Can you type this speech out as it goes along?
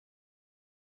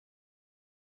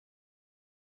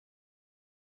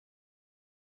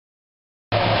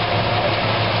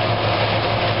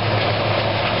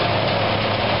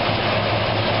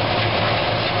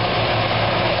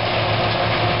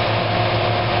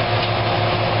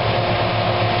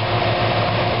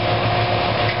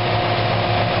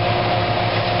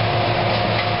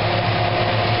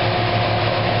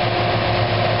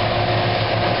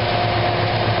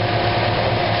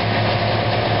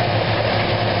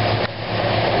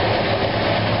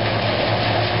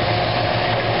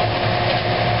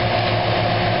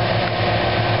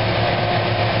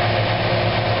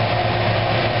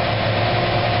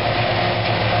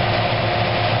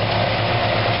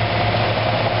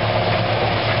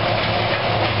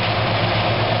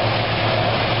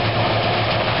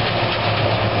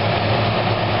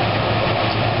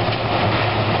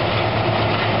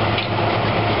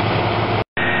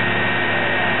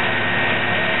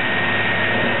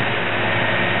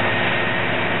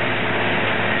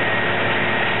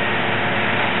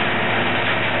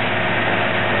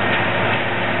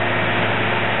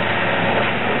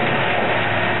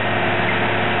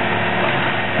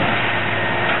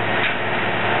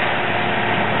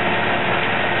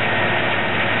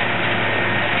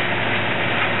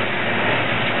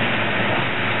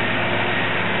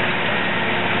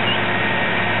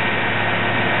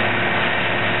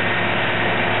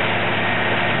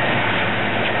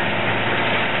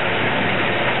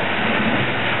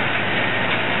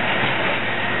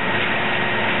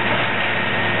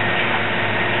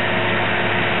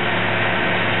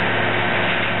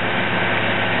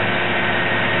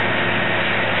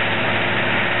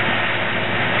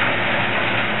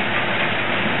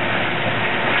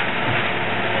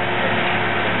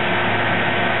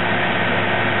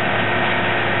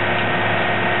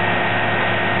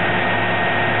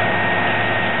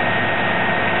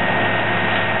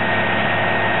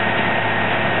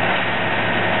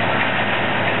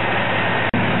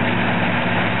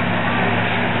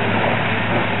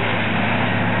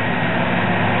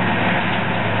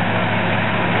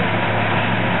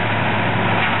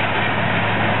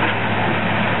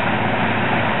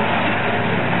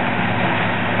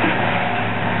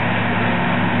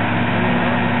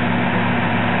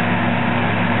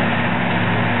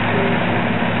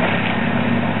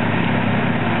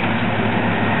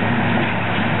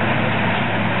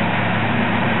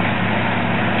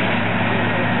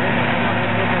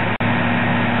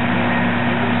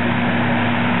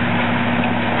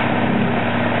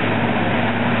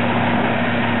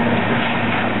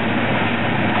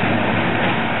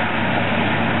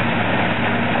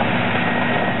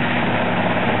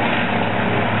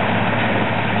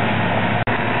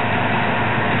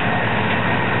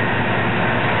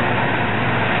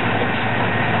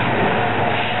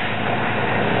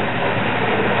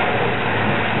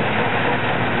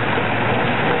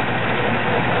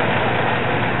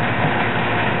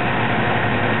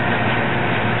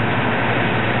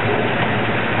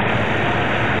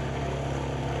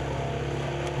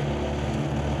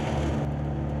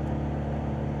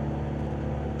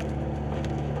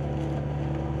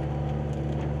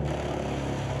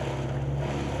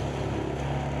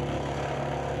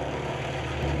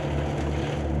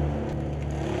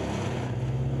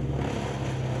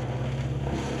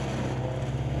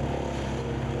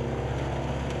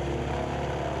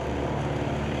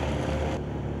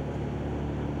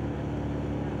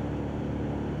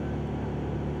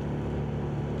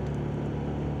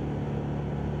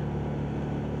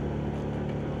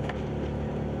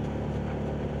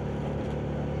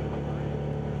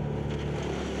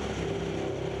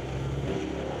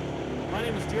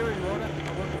Gary Rhoda.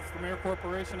 I work with Vermeer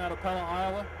Corporation out of Pella,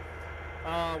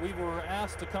 Iowa. We were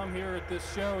asked to come here at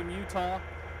this show in Utah,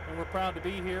 and we're proud to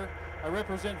be here. I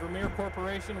represent Vermeer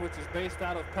Corporation, which is based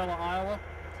out of Pella, Iowa.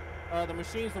 The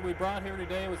machines that we brought here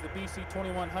today was the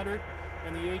BC2100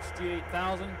 and the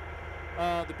HG8000.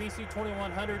 The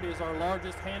BC2100 is our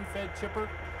largest hand-fed chipper,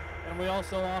 and we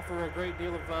also offer a great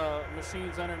deal of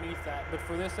machines underneath that. But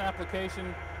for this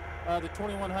application, the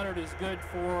 2100 is good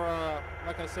for,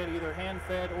 like I said, either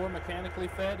hand-fed or mechanically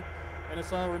fed, and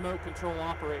it's all remote control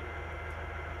operated.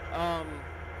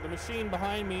 The machine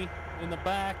behind me in the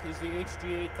back is the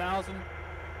HG8000.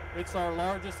 It's our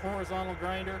largest horizontal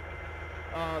grinder.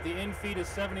 The end feed is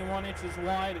 71 inches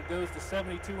wide. It goes to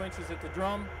 72 inches at the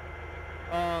drum.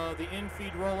 The end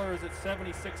feed roller is at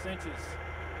 76 inches.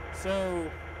 So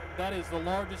that is the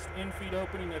largest end feed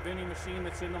opening of any machine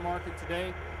that's in the market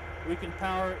today. We can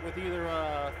power it with either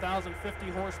a 1,050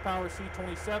 horsepower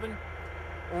C27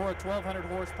 or a 1,200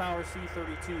 horsepower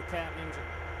C32 Cat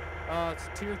engine. It's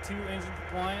Tier 2 engine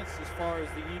compliance as far as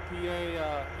the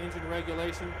EPA engine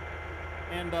regulation.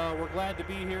 And we're glad to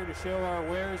be here to show our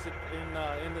wares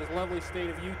in this lovely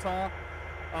state of Utah.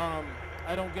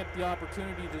 I don't get the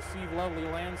opportunity to see lovely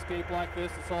landscape like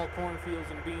this. It's all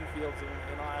cornfields and bean fields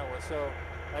in Iowa. So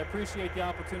I appreciate the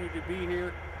opportunity to be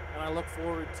here, and I look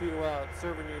forward to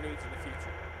serving your needs in the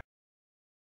future.